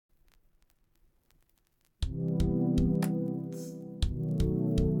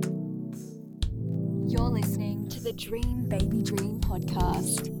to the Dream Baby Dream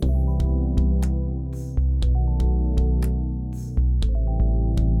podcast.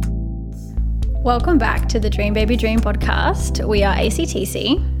 Welcome back to the Dream Baby Dream podcast. We are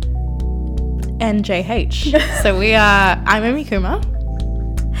ACTC and JH. So I'm Amy Kuma.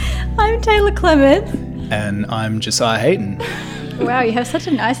 I'm Taylor Clement. And I'm Josiah Hayden. Wow, you have such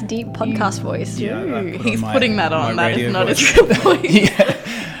a nice deep podcast voice. Yeah, he's putting that on. That is not voice. his real voice. Yeah.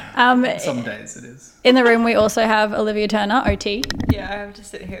 Some days it is. In the room we also have Olivia Turner, OT. Yeah, I have to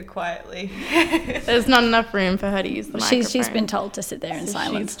sit here quietly. There's not enough room for her to use the microphone. She's been told to sit there in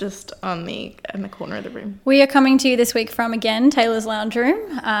silence. She's just in the corner of the room. We are coming to you this week from, again, Taylor's Lounge Room.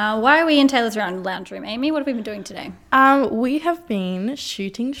 Why are we in Taylor's Lounge Room? Amy, what have we been doing today? We have been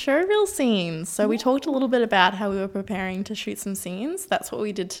shooting showreel scenes. So we talked a little bit about how we were preparing to shoot some scenes. That's what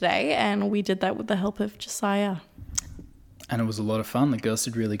we did today, and we did that with the help of Josiah. And it was a lot of fun. The girls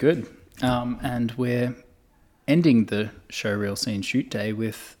did really good. And we're ending the showreel scene shoot day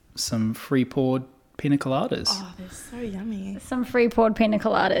with some free-poured pina coladas. Oh, they're so yummy. Some free-poured pina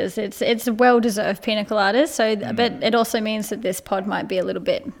coladas. It's well-deserved pina coladas, but it also means that this pod might be a little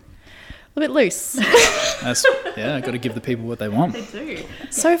bit loose. Got to give the people what they want. They do.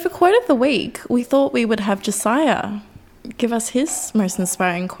 So for quote of the week, we thought we would have Josiah give us his most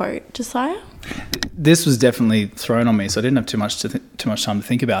inspiring quote. Josiah? This was definitely thrown on me, so I didn't have too much time to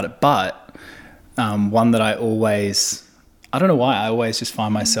think about it. But one that I don't know why, I always just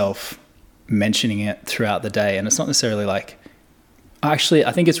find myself mentioning it throughout the day. And it's not necessarily like, actually,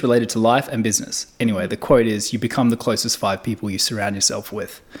 I think it's related to life and business. Anyway, the quote is, you become the closest 5 people you surround yourself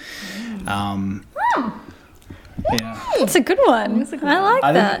with. Yeah. It's a good one. I like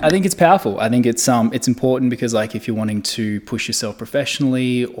that. I think it's powerful. I think it's important because, like, if you're wanting to push yourself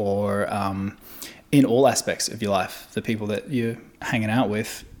professionally or in all aspects of your life, the people that you're hanging out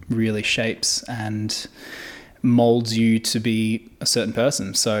with really shapes and molds you to be a certain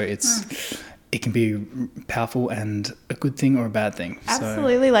person. So it can be powerful and a good thing or a bad thing.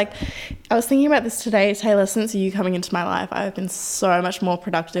 Absolutely. So. Like, I was thinking about this today, Taylor. Since you coming into my life, I've been so much more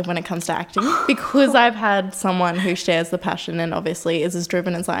productive when it comes to acting because I've had someone who shares the passion and obviously is as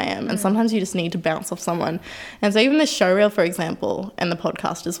driven as I am. And sometimes you just need to bounce off someone. And so even this showreel, for example, and the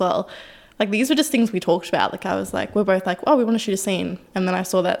podcast as well, like, these were just things we talked about. Like, I was like, we're both like, oh, we want to shoot a scene. And then I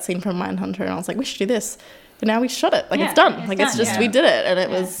saw that scene from Mindhunter and I was like, we should do this. But now we shot it. Like, it's done. It's just, we did it. And it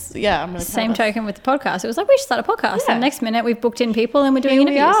was, I'm really Same token with the podcast. It was like, we should start a podcast. And next minute, we've booked in people and we're doing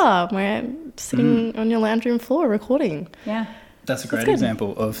interviews. We're sitting on your lounge room floor recording. Yeah. That's a great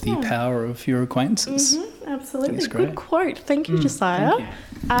example of the power of your acquaintances. Mm-hmm, absolutely. Good quote. Thank you, Josiah.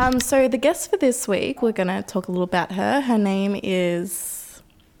 Thank you. So the guest for this week, we're going to talk a little about her. Her name is...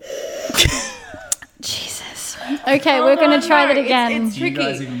 Jesus. Okay, we're going to try that again. It's tricky. You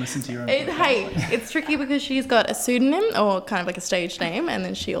guys even listen to your own it's tricky because she's got a pseudonym or kind of like a stage name, and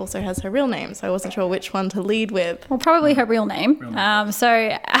then she also has her real name, so I wasn't sure which one to lead with. Well, probably her real name. So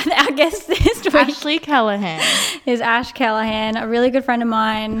our guest this week Ashley Callahan is Ash Callahan, a really good friend of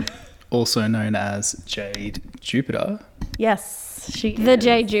mine. Also known as Jade Jupiter. Yes, she The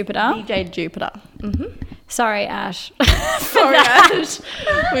Jade Jupiter. The Jade Jupiter. Mm-hmm. Sorry, Ash. Sorry, Ash.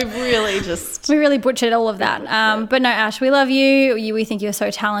 We really butchered all of that. But no, Ash, we love you. We think you're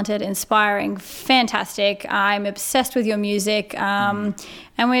so talented, inspiring, fantastic. I'm obsessed with your music. And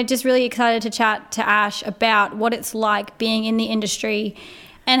we're just really excited to chat to Ash about what it's like being in the industry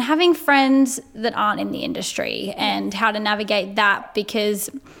and having friends that aren't in the industry and how to navigate that, because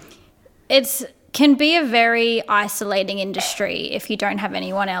it's can be a very isolating industry if you don't have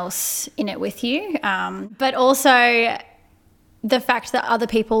anyone else in it with you. But also the fact that other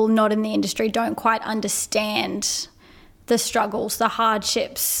people not in the industry don't quite understand the struggles, the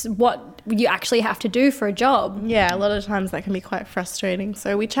hardships, what you actually have to do for a job. Yeah, a lot of times that can be quite frustrating.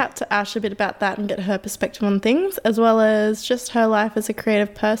 So we chat to Ash a bit about that and get her perspective on things, as well as just her life as a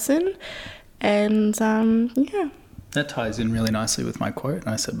creative person. And That ties in really nicely with my quote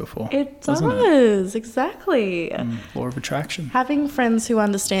I said before. It does, exactly. Law of attraction. Having friends who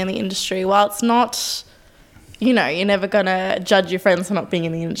understand the industry, while it's not, you're never going to judge your friends for not being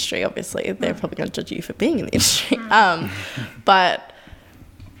in the industry, obviously. They're probably going to judge you for being in the industry. But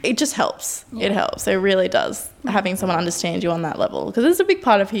it just helps. Yeah. It helps. It really does, having someone understand you on that level, because it's a big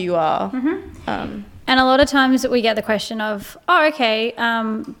part of who you are. Mm-hmm. And a lot of times we get the question of,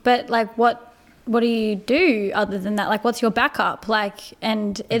 but like what do you do other than that? Like, what's your backup? What's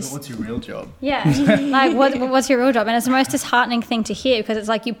your real job? Yeah. Like, what's your real job? And it's the most disheartening thing to hear, because it's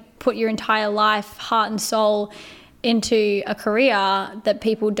like you put your entire life, heart and soul into a career that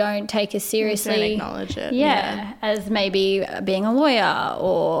people don't take as seriously. Don't acknowledge it. Yeah, as maybe being a lawyer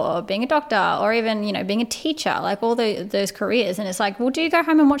or being a doctor or even, you know, being a teacher, like all those careers. And it's like, well, do you go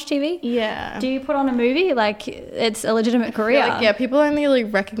home and watch TV? Yeah. Do you put on a movie? Like, it's a legitimate career. Like, yeah, people only really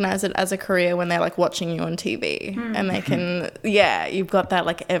recognize it as a career when they're like watching you on TV and they can, you've got that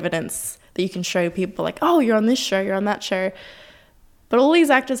like evidence that you can show people like, oh, you're on this show, you're on that show. But all these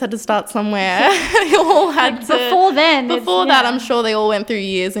actors had to start somewhere. They all had like to. Before that, I'm sure they all went through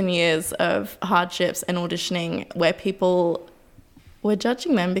years and years of hardships and auditioning where people were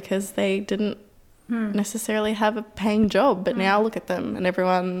judging them because they didn't necessarily have a paying job. But now look at them and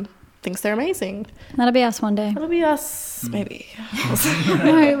everyone thinks they're amazing. That'll be us one day. That'll be us, maybe. No,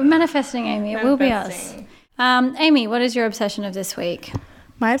 we're manifesting, Amy. It will be us. Amy, what is your obsession of this week?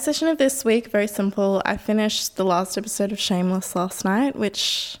 My obsession of this week, very simple. I finished the last episode of Shameless last night,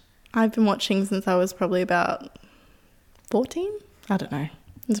 which I've been watching since I was probably about 14. I don't know.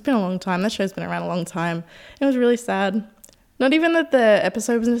 It's been a long time. That show's been around a long time. It was really sad. Not even that the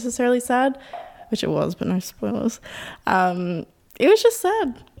episode was necessarily sad, which it was, but no spoilers. It was just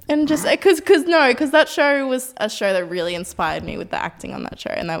sad. And just, because that show was a show that really inspired me with the acting on that show.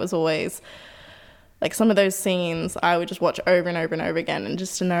 And that was always... like some of those scenes I would just watch over and over and over again, and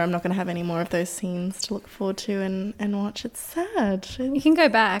just to know I'm not going to have any more of those scenes to look forward to and watch. It's sad. You can go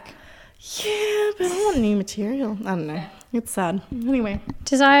back. Yeah, but I want new material. I don't know. It's sad. Anyway.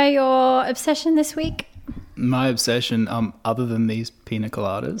 Desire, your obsession this week? My obsession, other than these pina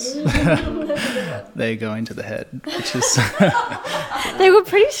coladas, they go into the head, which is... They were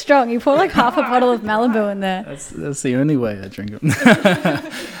pretty strong. You poured like half a bottle of Malibu in there. That's the only way I drink them.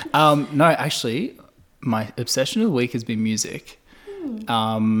 No, actually... my obsession of the week has been music.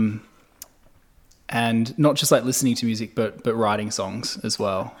 And not just like listening to music, but writing songs as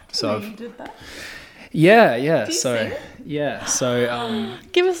well. So You did that? Yeah. Do you So sing? yeah. So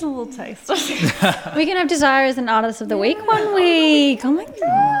Give us a little taste. We can have Desire as an artist of the week one week. Oh my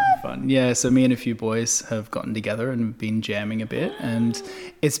God. fun. Yeah. So me and a few boys have gotten together and been jamming a bit, and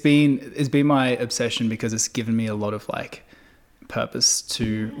it's been my obsession because it's given me a lot of like purpose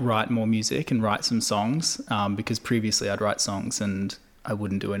to write more music and write some songs, because previously I'd write songs and I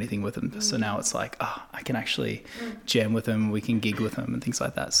wouldn't do anything with them. So now it's like, I can actually jam with them, we can gig with them and things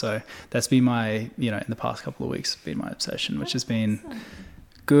like that. So that's been my, in the past couple of weeks, been my obsession, which has been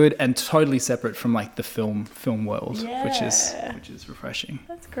good and totally separate from like the film world, which is refreshing.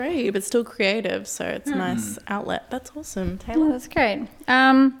 That's great, but still creative, so it's a nice outlet. That's awesome. Taylor? Yeah, that's great.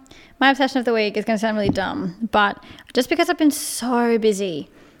 My obsession of the week is going to sound really dumb, but just because I've been so busy,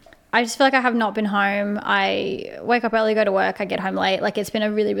 I just feel like I have not been home. I wake up early, go to work, I get home late. Like, it's been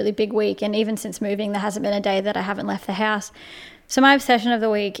a really, really big week, and even since moving, there hasn't been a day that I haven't left the house. So my obsession of the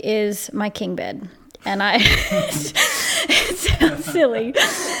week is my king bed. And it sounds silly.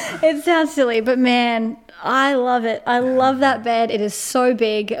 It sounds silly, but man, I love it. I love that bed. It is so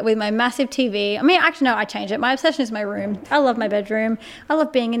big with my massive TV. I mean, actually, no, I changed it. My obsession is my room. I love my bedroom. I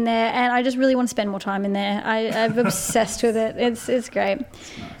love being in there, and I just really want to spend more time in there. I'm obsessed with it. It's great.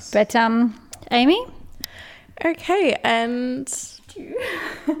 Nice. But Amy? Okay, and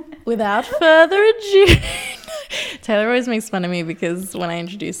without further ado, Taylor always makes fun of me because when I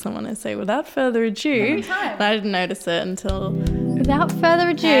introduce someone, I say, without further ado, and I didn't notice it until... Without further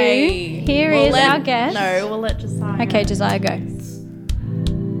ado, here is our guest. No, we'll let Josiah. Okay, Josiah, go.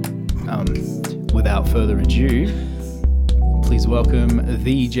 Without further ado, please welcome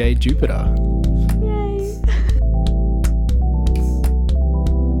the Jade Jupiter. Yay.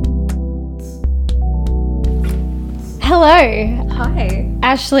 Hello. Hi.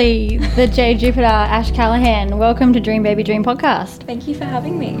 Ashley, the Jade Jupiter, Ash Callahan. Welcome to Dream Baby Dream podcast. Thank you for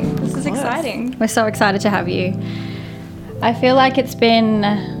having me. This is exciting. We're so excited to have you. I feel like it's been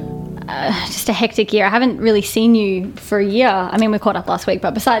just a hectic year. I haven't really seen you for a year. I mean, we caught up last week,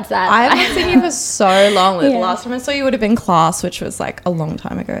 but besides that... I haven't seen you for so long. Yeah. The last time I saw you would have been class, which was like a long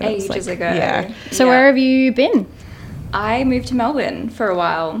time ago. That was, Ages like, ago. Yeah. So where have you been? I moved to Melbourne for a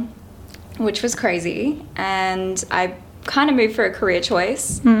while, which was crazy. And I kind of moved for a career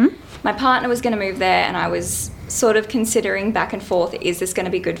choice. Mm-hmm. My partner was going to move there, and I was sort of considering back and forth, is this going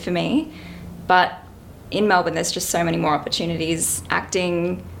to be good for me? But in Melbourne, there's just so many more opportunities,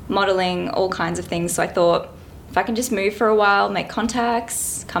 acting, modelling, all kinds of things. So I thought, if I can just move for a while, make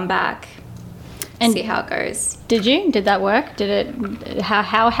contacts, come back, and see how it goes. Did you? Did that work? Did it?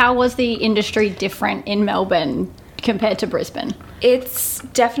 How was the industry different in Melbourne compared to Brisbane? It's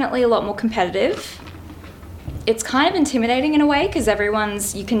definitely a lot more competitive. It's kind of intimidating in a way because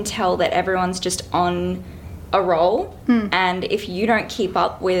you can tell that everyone's just on a roll, and if you don't keep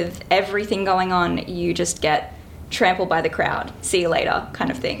up with everything going on, you just get trampled by the crowd, see you later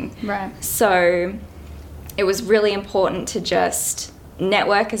kind of thing. Right. So it was really important to just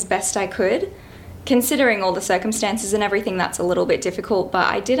network as best I could. Considering all the circumstances and everything, that's a little bit difficult, but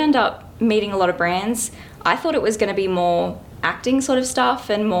I did end up meeting a lot of brands. I thought it was going to be more acting sort of stuff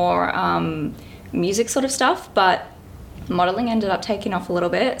and more music sort of stuff, but modelling ended up taking off a little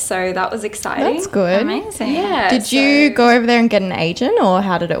bit, so that was exciting. That's good. Amazing. Yeah. Did you go over there and get an agent, or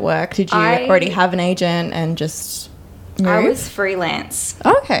how did it work? Did you I- already have an agent and just move? I was freelance.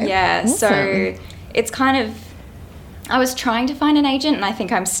 Okay. Yeah, Awesome. so it's kind of, I was trying to find an agent, and I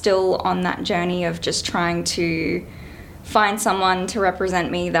think I'm still on that journey of just trying to find someone to represent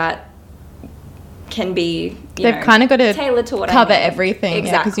me that can be, They've kind of got to tailored to what cover I need. everything because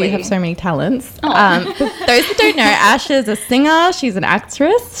Exactly. you have so many talents. Oh. For those that don't know, Ash is a singer. She's an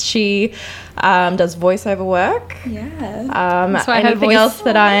actress. She does voiceover work. Yeah. That's why her Anything voice- else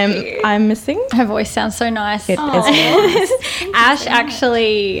that I'm missing? Her voice sounds so nice. It Aw. Ash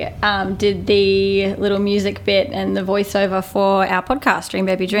actually did the little music bit and the voiceover for our podcast, Dream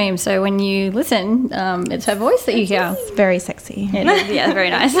Baby Dream. So when you listen, it's her voice that you hear. It's very sexy. It is, yeah, very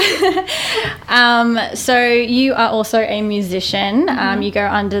nice. So you are also a musician. You go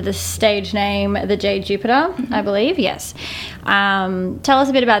under the stage name The Jade Jupiter, I believe. Yes. Tell us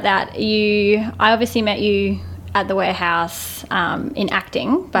a bit about that. I obviously met you at the warehouse in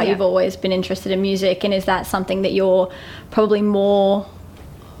acting, but Yeah. you've always been interested in music. And is that something that you're probably more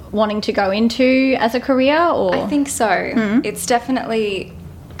wanting to go into as a career? Or I think so. It's definitely,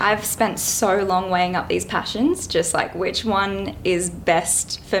 I've spent so long weighing up these passions, just like which one is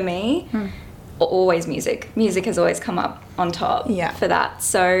best for me. Always music. Music has always come up on top Yeah. for that.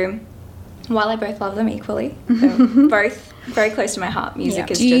 So while I both love them equally, they're both very close to my heart. Music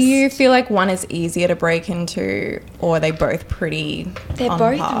is Do just... you feel like one is easier to break into, or are they both pretty They're on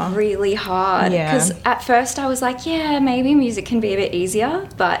both par? really hard. Yeah. Because at first I was like, yeah, maybe music can be a bit easier,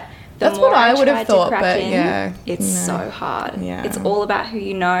 but the That's more what I would have tried to thought, crack but in, yeah, it's no. so hard. Yeah. It's all about who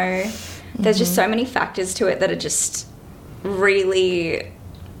you know. There's just so many factors to it that are just really,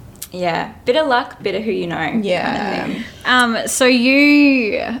 yeah, bit of luck, bit of who you know. Yeah. kind of thing. So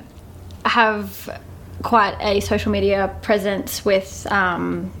you have quite a social media presence with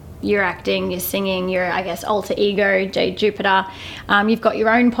your acting, your singing, your, I guess, alter ego, Jade Jupiter. You've got your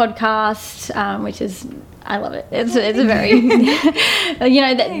own podcast, which is, I love it. It's a very,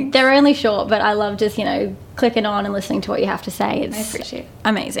 they're only short, but I love just, clicking on and listening to what you have to say. It's I appreciate it.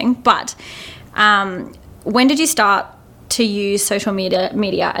 amazing. But when did you start to use social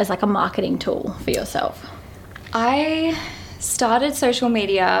media as like a marketing tool for yourself? I started social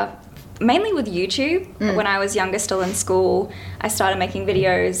media mainly with YouTube. When I was younger, still in school, I started making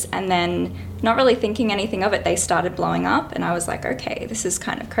videos, and then not really thinking anything of it, they started blowing up, and I was like, okay, this is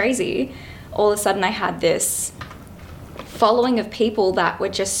kind of crazy. All of a sudden I had this following of people that were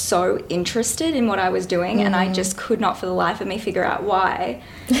just so interested in what I was doing, and I just could not for the life of me figure out why.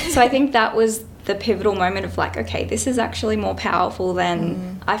 So I think that was the pivotal moment of like, okay, this is actually more powerful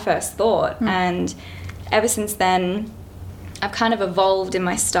than I first thought. And ever since then, I've kind of evolved in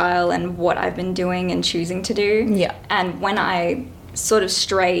my style and what I've been doing and choosing to do. Yeah. And when I sort of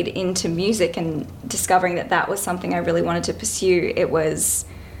strayed into music and discovering that that was something I really wanted to pursue, it was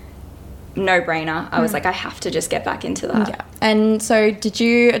no-brainer. I was like, I have to just get back into that. Yeah. And so did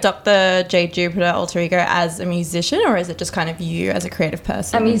you adopt the Jade Jupiter alter ego as a musician, or is it just kind of you as a creative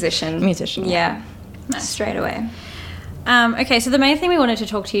person? A musician. Musician. Yeah. Straight away. Okay, so the main thing we wanted to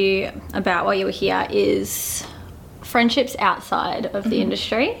talk to you about while you were here is friendships outside of the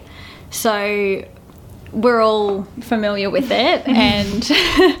industry. So we're all familiar with it, and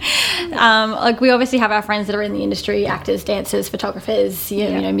like we obviously have our friends that are in the industry, actors, dancers, photographers, you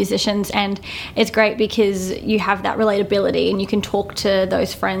know, musicians, and it's great because you have that relatability and you can talk to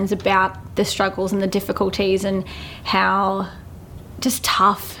those friends about the struggles and the difficulties and how just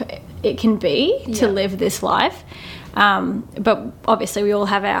tough it can be to live this life. But obviously we all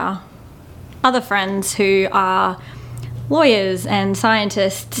have our other friends who are lawyers and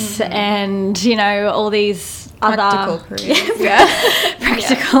scientists and, all these Practical other careers.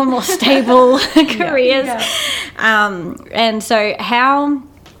 practical, more stable careers. And so how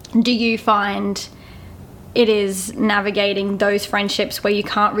do you find it is navigating those friendships where you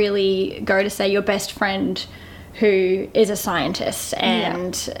can't really go to, say, your best friend who is a scientist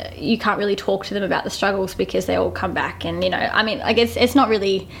and you can't really talk to them about the struggles because they all come back and, I guess it's not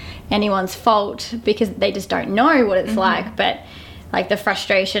really anyone's fault because they just don't know what it's like, but like the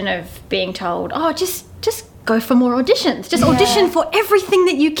frustration of being told, oh, just go for more auditions, just audition for everything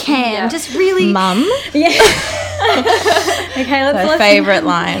that you can, just really... Mum? Yeah. Okay, let's My favourite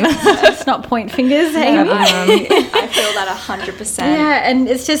line. Let's not point fingers, Amy. I feel that 100%. Yeah, and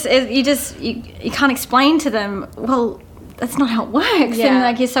it's just you can't explain to them, well, that's not how it works. Yeah.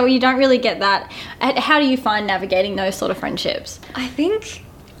 And so you don't really get that. How do you find navigating those sort of friendships? I think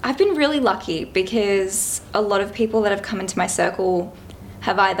I've been really lucky because a lot of people that have come into my circle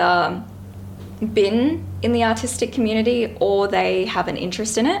have either been in the artistic community or they have an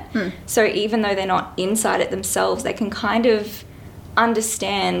interest in it. So even though they're not inside it themselves, they can kind of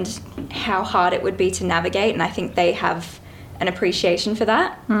understand how hard it would be to navigate, and I think they have an appreciation for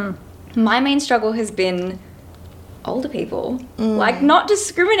that. My main struggle has been older people, like not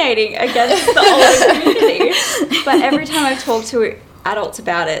discriminating against the older community, but every time I've talked to adults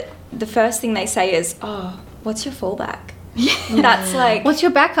about it, the first thing they say is, oh, what's your fallback? That's like, What's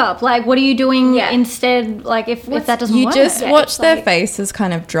your backup? Like, what are you doing Yeah. instead? Like, if that doesn't You work, just Yeah, watch it's their like- faces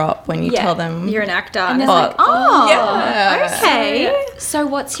kind of drop when you Yeah. tell them. you're an actor, and And it's they're like, like, oh, Yeah. okay. so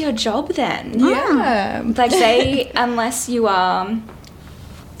what's your job then? Yeah. Like unless you are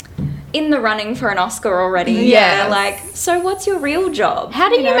in the running for an Oscar already, Yes. they're like, so what's your real job? How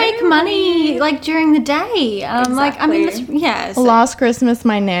do you know? make money like during the day? Like, I mean, Exactly. so- Last Christmas,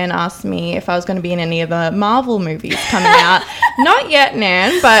 my nan asked me if I was going to be in any of the Marvel movies coming out. Not yet,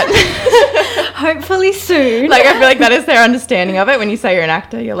 Nan, but hopefully soon. like I feel like that is their understanding of it. When you say you're an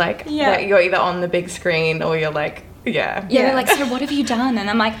actor, you're like, Yeah. you're either on the big screen or you're like, yeah. Yeah, they're like, so what have you done? And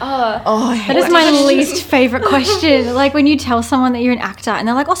I'm like, oh, Oh, I hate That is my least favorite question. Like when you tell someone that you're an actor and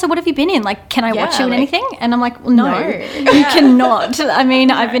they're like, oh, so what have you been in? Like, can I watch you in like- anything? And I'm like, well, no, No. you cannot. I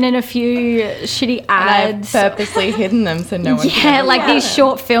mean, I've been in a few shitty I've ads. purposely hidden them so no one Yeah, can. like these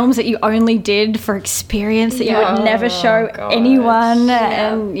short films that you only did for experience that you would never show God. anyone.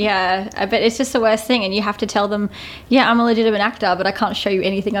 And but it's just the worst thing. And you have to tell them, yeah, I'm a legitimate actor, but I can't show you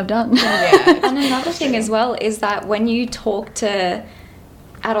anything I've done. And another thing as well is that when you talk to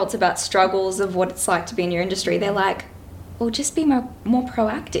adults about struggles of what it's like to be in your industry, they're like, well, just be more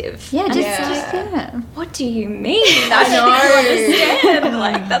proactive. Yeah, And just, it's like, yeah. what do you mean? I don't understand.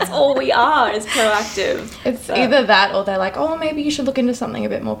 Like, that's all we are is proactive. It's either that or they're like, oh, maybe you should look into something a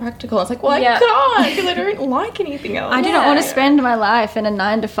bit more practical. It's like, well, Yeah. I can't because I don't like anything else. I do not want to spend my life in a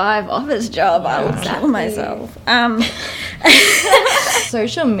 9-to-5 office job. I will kill myself.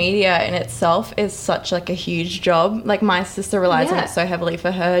 Social media in itself is such like a huge job. Like my sister relies on Yeah. it so heavily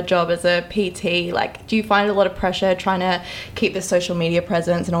for her job as a PT. Like, do you find a lot of pressure trying to keep the social media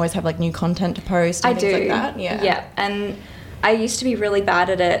presence and always have like new content to post and I things do. like that? Yeah. Yeah. And I used to be really bad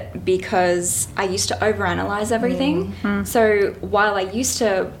at it because I used to overanalyze everything. So while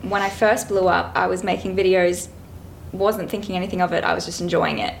when I first blew up, I was making videos, wasn't thinking anything of it, I was just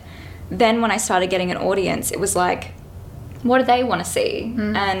enjoying it. Then when I started getting an audience, it was like, what do they want to see?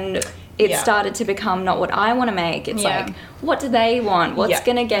 And it Yeah. started to become not what I want to make. It's Yeah. like, what do they want? What's Yeah.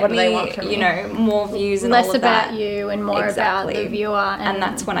 going to get What do they me, want from you me? know, more views and Less all of about that. you and more about the viewer. And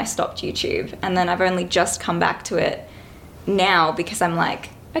that's when I stopped YouTube. And then I've only just come back to it now because I'm like,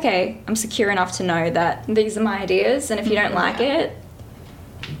 okay, I'm secure enough to know that these are my ideas. And if you don't like it,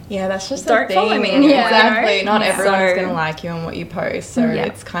 Yeah, that's just Don't the follow thing. me anymore, Exactly. you know? Not everyone is So- going to like you and what you post. So Yeah.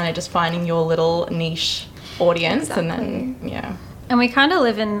 it's kind of just finding your little niche audience and then, yeah. And we kind of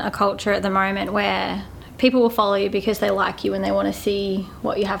live in a culture at the moment where people will follow you because they like you and they want to see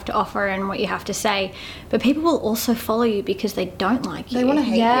what you have to offer and what you have to say. But people will also follow you because they don't like you. They want to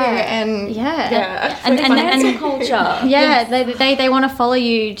hate Yeah. you and Yeah. And, And cancel culture. Yeah, they want to follow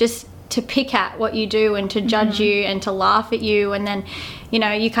you just to pick at what you do and to judge you and to laugh at you, and then you know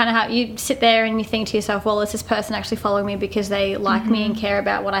you kind of you sit there and you think to yourself, well, is this person actually following me because they like me and care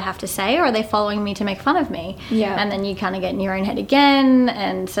about what I have to say, or are they following me to make fun of me? Yeah. And then you kind of get in your own head again,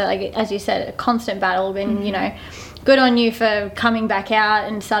 and so like as you said, a constant battle. And you know, good on you for coming back out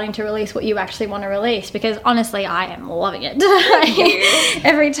and starting to release what you actually want to release, because honestly I am loving it.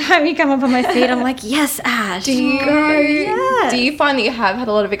 Every time you come up on my feed I'm like, yes, Ash, Do you, go. do you find that you have had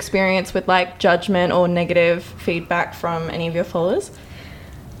a lot of experience with like judgment or negative feedback from any of your followers?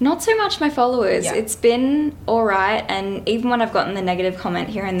 Not so much my followers. Yeah. It's been all right. And even when I've gotten the negative comment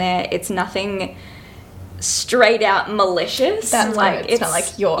here and there, it's nothing straight out malicious. That's like it's not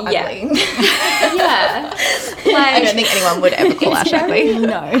like you're ugly. Yeah. I Like, don't think anyone would ever call Ash ugly.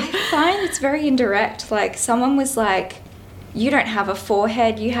 No. find it's very indirect. Like someone was like, you don't have a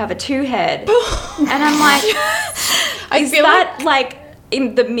forehead, you have a two-head. And I'm like, I is feel that like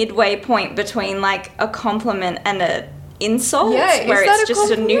in the midway point between like a compliment and a insult? Yeah, is where that it's a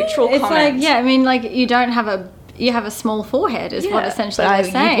just a compliment? neutral It's comment. like, yeah, I mean, like you don't have a you have a small forehead is what essentially But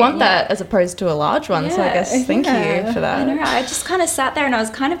we're saying. you'd want that as opposed to a large one, so I Yeah, guess thank you for that. I know. I just kind of sat there and I was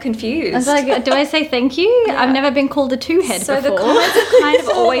kind of confused. I was like, do I say thank you? I've never been called a two-head So before. the comments have kind of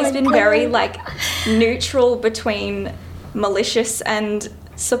always been very like neutral between malicious and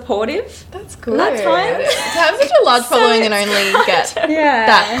supportive. That's good. That's fine. To have such a large following and only get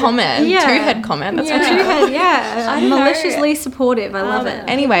that comment, two-head comment, that's pretty cool. Two-head, yeah. I don't know. Maliciously supportive. I love it.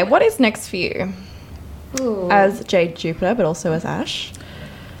 Anyway, what is next for you? Ooh. As Jade Jupiter, but also as Ash?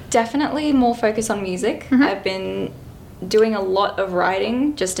 Definitely more focus on music. I've been doing a lot of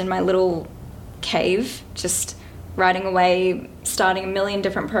writing just in my little cave, just writing away, starting a million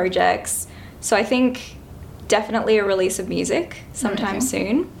different projects. So I think definitely a release of music sometime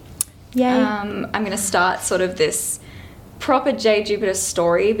soon. Yay. I'm going to start sort of this proper Jade Jupiter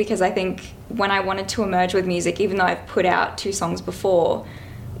story, because I think when I wanted to emerge with music, even though I've put out 2 songs before,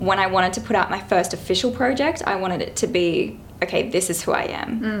 when I wanted to put out my first official project, I wanted it to be, okay, this is who I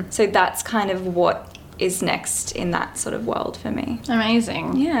am. So that's kind of what is next in that sort of world for me.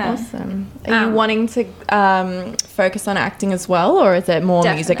 Amazing. Yeah. Awesome. Are you wanting to focus on acting as well, or is it more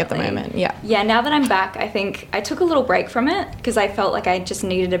music at the Definitely. moment? Yeah. Yeah, now that I'm back, I think I took a little break from it because I felt like I just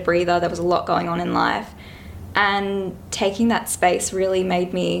needed a breather. There was a lot going on in life. And taking that space really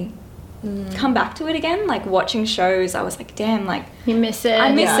made me come back to it again. Like watching shows, I was like, damn, like You miss it.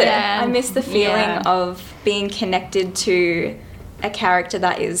 I miss it. Yeah. I miss the feeling of being connected to a character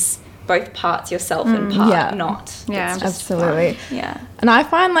that is both parts yourself and part not. Yeah. It's just Absolutely. fun. Yeah. And I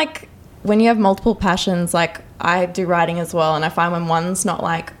find like when you have multiple passions, like I do writing as well, and I find when one's not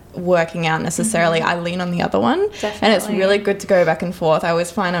like working out necessarily, I lean on the other one. And it's Definitely. really good to go back and forth. I always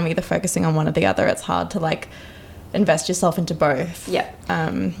find I'm either focusing on one or the other. It's hard to like invest yourself into both. Yep.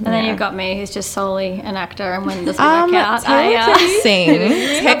 And then you've got me, who's just solely an actor, and when it doesn't work out, Taylor can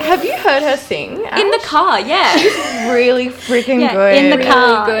sing. Have you heard her sing? In the car, yeah. Really freaking good. in the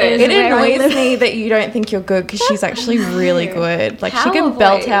car. good. is It where I annoys live. me that you don't think you're good, because she's actually really good. Like she Power can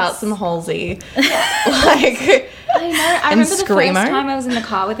belt voice. out some Halsey. Like I know. I remember the Screamo. first time I was in the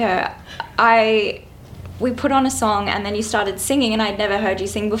car with her, we put on a song and then you started singing, and I'd never heard you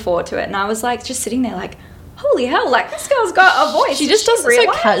sing before to it, and I was like just sitting there like, holy hell, like this girl's got a voice. she Did just does it so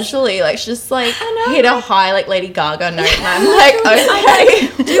realize? casually. Like she just like know, hit a high like Lady Gaga note, and I'm like, okay.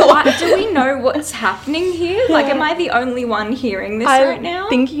 Do we know what's happening here? Like, am I the only one hearing this I right now?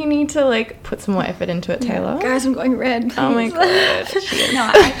 think you need to like put some more effort into it, Taylor. Guys, I'm going red. Oh my god. No,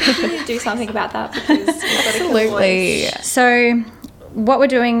 I think we need to do something about that, because we've got a good Absolutely. voice. So, what we're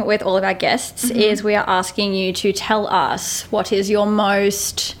doing with all of our guests is we are asking you to tell us what is your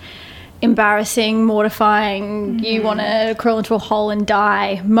most embarrassing, mortifying, you want to crawl into a hole and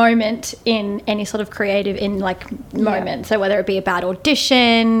die moment in any sort of creative moment. So whether it be a bad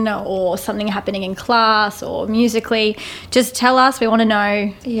audition or something happening in class or musically, just tell us. We want to know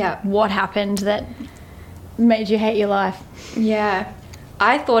what happened that made you hate your life. Yeah.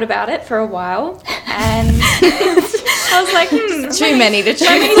 I thought about it for a while, and I was like, Too many to choose.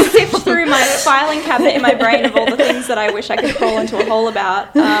 let me sift through my filing cabinet in my brain of all the things that I wish I could crawl into a hole about.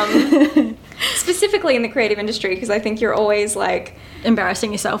 Specifically in the creative industry, because I think you're always like,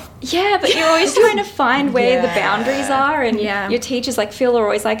 Embarrassing yourself. yeah, but you're always trying to find where the boundaries are, and Yeah. your teachers like Phil are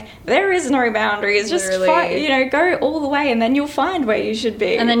always like, there is no boundaries, just Literally. go all the way, and then you'll find where you should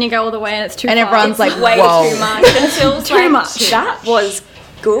be. And then you go all the way and it's too And far. everyone's like, way whoa. too much. And Phil's Too like, much. that was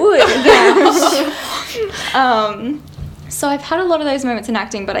good. So I've had a lot of those moments in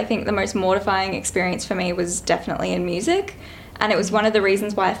acting, but I think the most mortifying experience for me was definitely in music. And it was one of the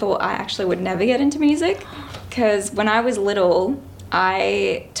reasons why I thought I actually would never get into music. Because when I was little,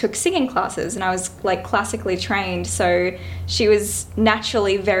 I took singing classes and I was like classically trained. So she was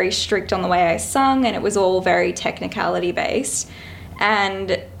naturally very strict on the way I sung, and it was all very technicality based.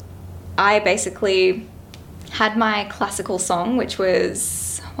 And I basically had my classical song, which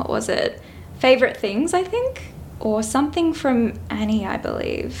was, what was it? Favorite Things, I think, or something from Annie, I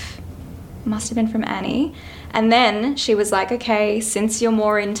believe. Must have been from Annie. And then she was like, okay, since you're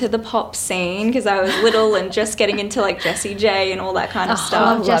more into the pop scene, because I was little and just getting into like Jessie J and all that kind of I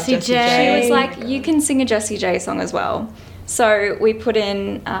stuff. love Jessie J. She was like, you can sing a Jessie J song as well. So we put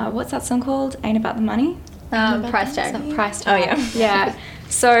in, what's that song called? Ain't About the Money? Price tag. Price Oh, tag. yeah. Yeah.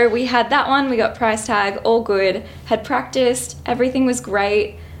 So we had that one, we got price tag, all good, had practiced, everything was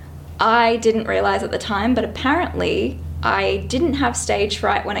great. I didn't realize at the time, but apparently I didn't have stage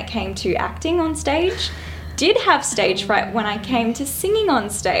fright when it came to acting on stage. Did have stage fright when I came to singing on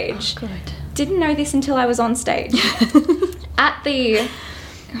stage. Good. Didn't know this until I was on stage. At the,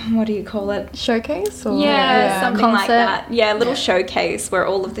 what do you call it? Showcase? Or? Yeah, something like Concert. that. Yeah, a little showcase where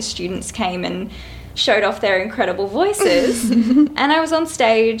all of the students came, and showed off their incredible voices. And I was on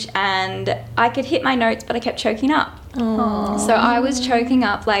stage and I could hit my notes, but I kept choking up. So I was choking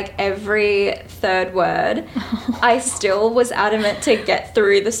up like every third word. I still was adamant to get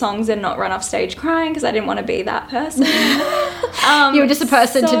through the songs and not run off stage crying because I didn't want to be that person. You were just a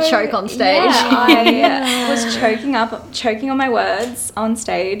person to choke on stage. Yeah, I was choking on my words on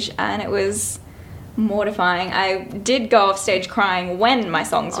stage, and it was mortifying. I did go off stage crying when my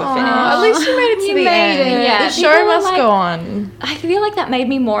songs were finished. At least you made it to the end. Yeah, the show must go on. I feel like that made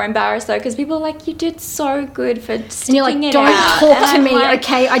me more embarrassed though, because people are like, you did so good for sticking And you're like, it don't out. talk And to I'm me, like,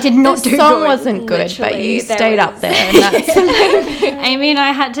 okay? I did not do The song good. wasn't good, but Literally, you there stayed up was- there. And that's Amy and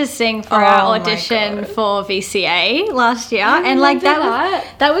I had to sing for Oh our my audition God. for VCA last year, and like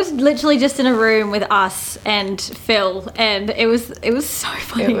that was literally just in a room with us and Phil, and it was so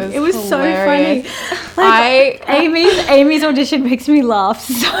funny. It was so funny. hilarious. Like, Amy's audition makes me laugh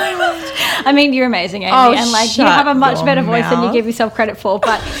so much. I mean, you're amazing, Amy, Oh, and like you shut have a much your better voice than you mouth. give yourself credit for.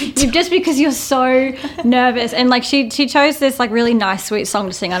 But just because you're so nervous, and like she chose this like really nice, sweet song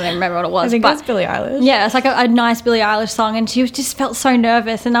to sing. I don't remember what it was. I think but that's Billie Eilish. yeah, it's like a nice Billie Eilish song, and she just felt so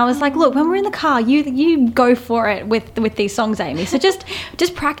nervous. And I was like, "Look, when we're in the car, you go for it with these songs, Amy. So just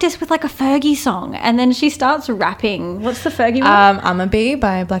practice with like a Fergie song." And then she starts rapping. What's the Fergie one? I'm a Bee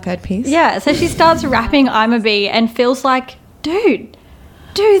by Black Eyed Peas. Yeah, so she starts rapping "I'm a Bee," and feels like, "Dude,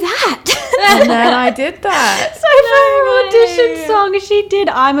 do that." And then I did that. So for her audition song, she did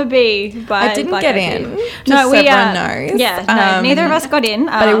 "I'm a Bee" by I didn't Black get Eyed in. Peas. Just so everyone knows. Yeah, no, neither of us got in.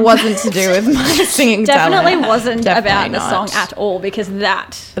 But it wasn't to do with my singing definitely talent. wasn't Definitely about the not. song at all, because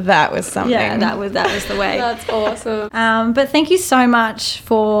that was something. yeah, that was the way. That's awesome. But thank you so much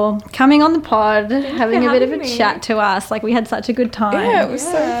for coming on the pod, having a bit of a having me. chat to us. Like, we had such a good time. Yeah, it was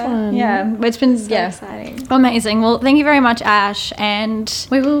so fun. Yeah, it's been Exciting. amazing. Well, thank you very much, Ash, and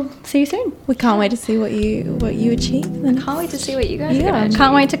we will see you soon. We can't wait to see what you achieve. And Can't wait to see what you guys Yeah. are going to achieve.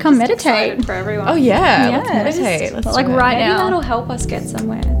 Can't wait to come Just meditate. excited for everyone. oh yeah, let's Yeah, meditate. Let's like do it. right Maybe now. that'll help us get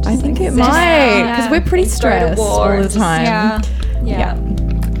somewhere. I think it sit might down, because we're pretty stressed all war, the just- time. Yeah. Yeah. All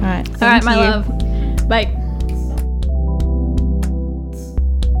right. All right, thank my you. love. Bye.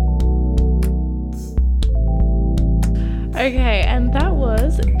 Okay, and that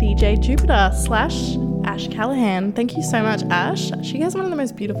was DJ Jupiter / Ash Callahan. Thank you so much, Ash. She has one of the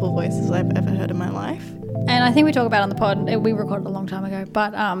most beautiful voices I've ever heard in my life. And I think we talk about it on the pod. We recorded a long time ago,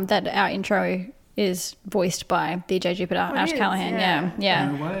 but that our intro is voiced by DJ Jupiter, Ash is, Callahan.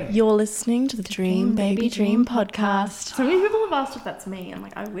 Yeah. You're listening to the Dream Baby Dream podcast. So many people have asked if that's me. I'm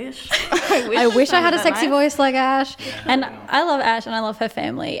like, I wish. I wish I had a sounded sexy that nice. voice like Ash. And I love Ash and I love her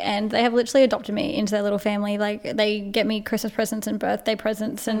family. And they have literally adopted me into their little family. Like, they get me Christmas presents and birthday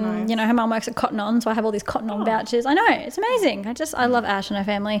presents. And, you know, her mum works at Cotton On, so I have all these Cotton On vouchers. I know, it's amazing. I love Ash and her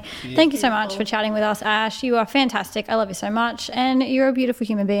family. Thank you so much for chatting with us, Ash. You are fantastic. I love you so much. And you're a beautiful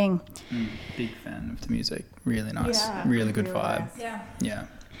human being. Big fan of the music. Really nice. Really good vibe. Yeah.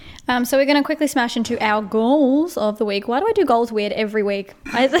 So we're going to quickly smash into our goals of the week. Why do I do goals weird every week?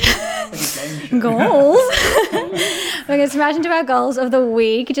 Goals. We're going to smash into our goals of the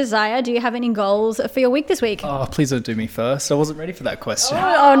week. Josiah, do you have any goals for your week this week? Oh, please don't do me first. I wasn't ready for that question.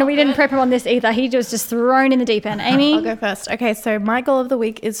 Oh, no, we didn't prep him on this either. He was just thrown in the deep end. Amy? I'll go first. Okay, so my goal of the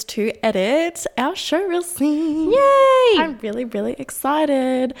week is to edit our show real soon. Yay! I'm really, really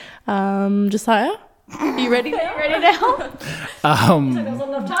excited. Josiah, are you ready now? Ready now?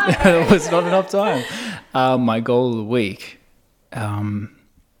 There was not enough time. My goal of the week.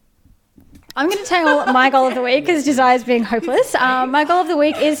 I'm going to tell my goal of the week because Josiah's being hopeless. My goal of the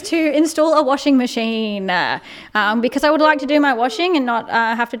week is to install a washing machine because I would like to do my washing and not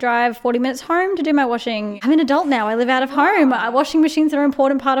have to drive 40 minutes home to do my washing. I'm an adult now. I live out of home. Washing machines are an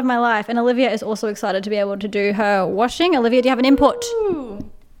important part of my life. And Olivia is also excited to be able to do her washing. Olivia, do you have an input?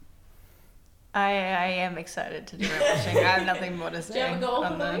 I am excited to do my washing. I have nothing more to say.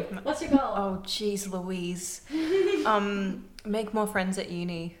 What's your goal? Oh, jeez, Louise. Make more friends at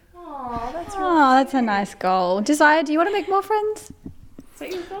uni. Oh, that's a nice goal. Josiah, do you want to make more friends?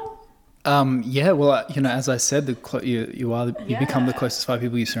 Yeah, well, you know, as I said, you become the closest 5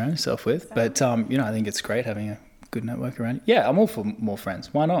 people you surround yourself with. But you know, I think it's great having a good network around you. Yeah, I'm all for more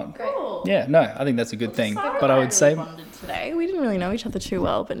friends. Why not? Cool. Yeah, no, I think that's a good thing. But I would say, Today we didn't really know each other too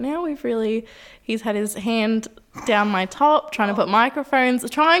well, but now he's had his hand down my top, trying to put microphones on.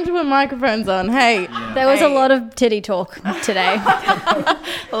 Hey, There was a lot of titty talk today.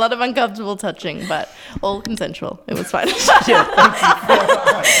 a lot of uncomfortable touching, but all consensual. It was fine.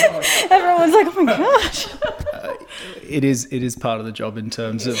 Everyone's like, oh my gosh. it is part of the job in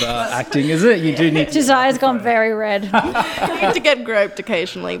terms of acting, isn't it? You do need to. Josiah's gone very red. You need to get groped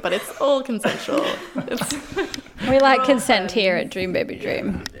occasionally, but it's all consensual. We like consent here at Dream Baby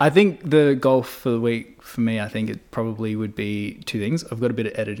Dream. I think the goal for the week for me, I think it probably would be two things. I've got a bit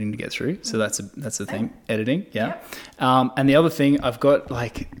of editing to get through, so that's the thing. Editing, yeah. And the other thing, I've got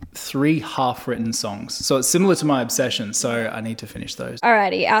like 3 half-written songs, so it's similar to my obsession. So I need to finish those.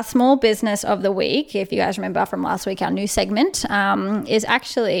 Alrighty, our small business of the week, if you guys remember from last week, our new segment is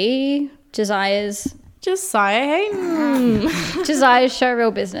actually Josiah's showreel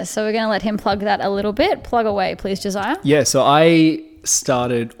business. So we're going to let him plug that a little bit. Plug away, please, Josiah. Yeah, so I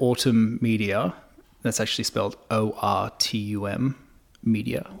started Autumn Media. That's actually spelled ORTUM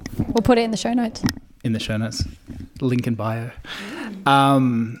Media. We'll put it in the show notes. In the show notes. Link in bio.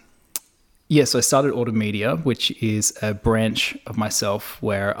 Yeah, so I started Autumn Media, which is a branch of myself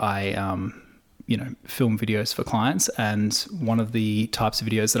where I film videos for clients, and one of the types of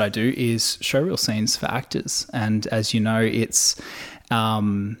videos that I do is showreel scenes for actors. And as you know, it's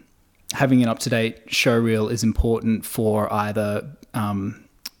having an up-to-date showreel is important for either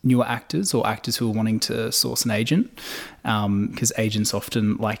newer actors or actors who are wanting to source an agent, because agents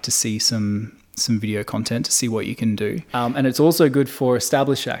often like to see some video content to see what you can do. And it's also good for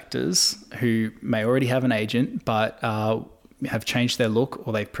established actors who may already have an agent but have changed their look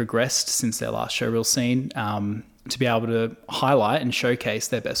or they've progressed since their last showreel scene, to be able to highlight and showcase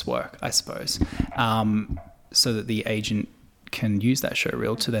their best work, I suppose, so that the agent can use that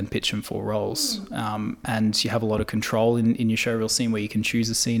showreel to then pitch them for roles. And you have a lot of control in your showreel scene where you can choose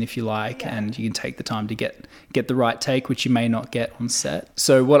a scene if you like, and you can take the time to get the right take, which you may not get on set.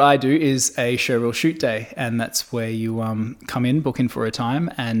 So what I do is a showreel shoot day, and that's where you come in, book in for a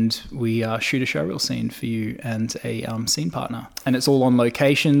time, and we shoot a showreel scene for you and a scene partner. And it's all on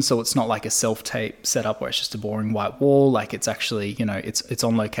location, so it's not like a self-tape setup where it's just a boring white wall. Like it's actually, it's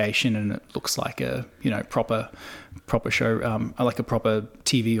on location, and it looks like a, proper show, like a proper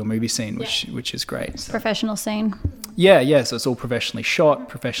TV or movie scene, which is great. So. Professional scene. Yeah. So it's all professionally shot,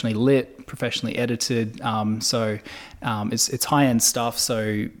 professionally lit, professionally edited. So it's high-end stuff. So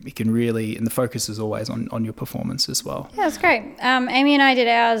you can really, and the focus is always on your performance as well. Yeah, it's great. Amy and I did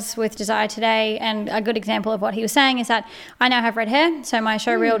ours with Josiah today, and a good example of what he was saying is that I now have red hair, so my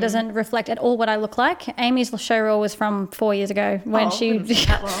showreel doesn't reflect at all what I look like. Amy's showreel was from 4 years ago when she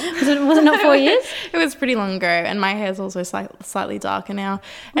that long. was it not 4 years? It was pretty long ago, and my hair's also slightly darker now.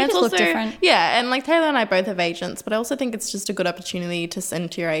 We And just it's look also different. Yeah, and like Taylor and I both have agents, but I also think it's just a good opportunity to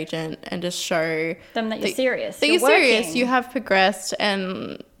send to your agent and just show Them that you're serious. that you're serious, working. you have progressed,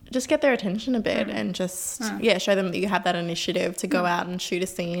 and just get their attention a bit and just show them that you have that initiative to go out and shoot a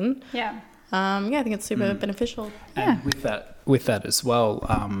scene. Yeah. I think it's super beneficial. And with that as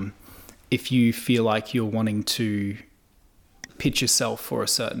well, if you feel like you're wanting to pitch yourself for a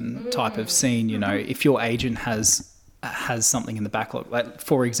certain type of scene, if your agent has something in the backlog, like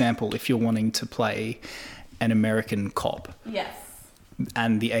for example, if you're wanting to play an American cop, Yes.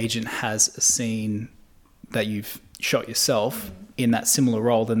 and the agent has a scene that you've shot yourself in that similar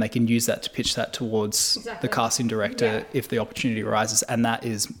role, then they can use that to pitch that towards the casting director if the opportunity arises, and that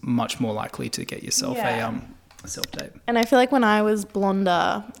is much more likely to get yourself a self-tape. And I feel like when I was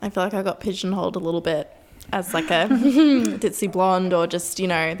blonder, I feel like I got pigeonholed a little bit as like a ditzy blonde, or just,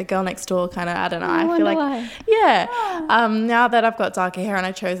 the girl next door kind of, I don't know. I feel like, now that I've got darker hair and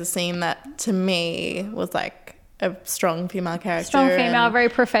I chose a scene that to me was like a strong female character. Strong female, very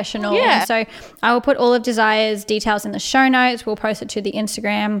professional. Yeah. So I will put all of Josiah's details in the show notes. We'll post it to the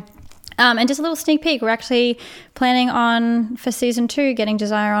Instagram. And just a little sneak peek, we're actually planning on, for season 2, getting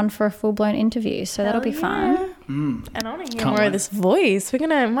Josiah on for a full-blown interview. So that'll be fun. And I want to hear more of this voice.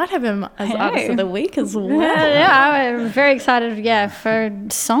 Might have him as Artist of the Week as well. Yeah, I'm very excited, for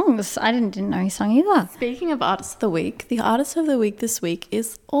songs. I didn't know he sung either. Speaking of Artist of the Week, the Artist of the Week this week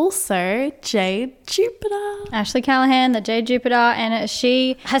is also Jade Jupiter. Ashley Callahan, the Jade Jupiter, and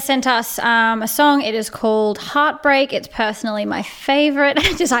she has sent us a song. It is called Heartbreak. It's personally my faivorite.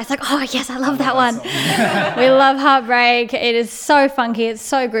 Josiah's like, oh yes, I love that one. We love Heartbreak. It is so funky. It's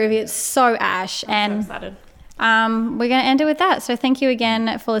so groovy. It's so Ash. I'm so excited. We're going to end it with that. So thank you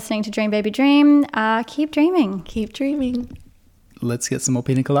again for listening to Dream Baby Dream. Keep dreaming. Keep dreaming. Let's get some more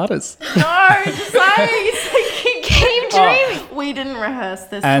pina coladas. No, Josiah, you said Keep dreaming. We didn't rehearse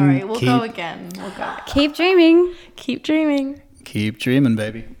this. And Sorry, we'll go again. Keep dreaming. Keep dreaming. Keep dreaming,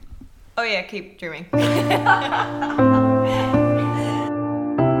 baby. Oh yeah, keep dreaming.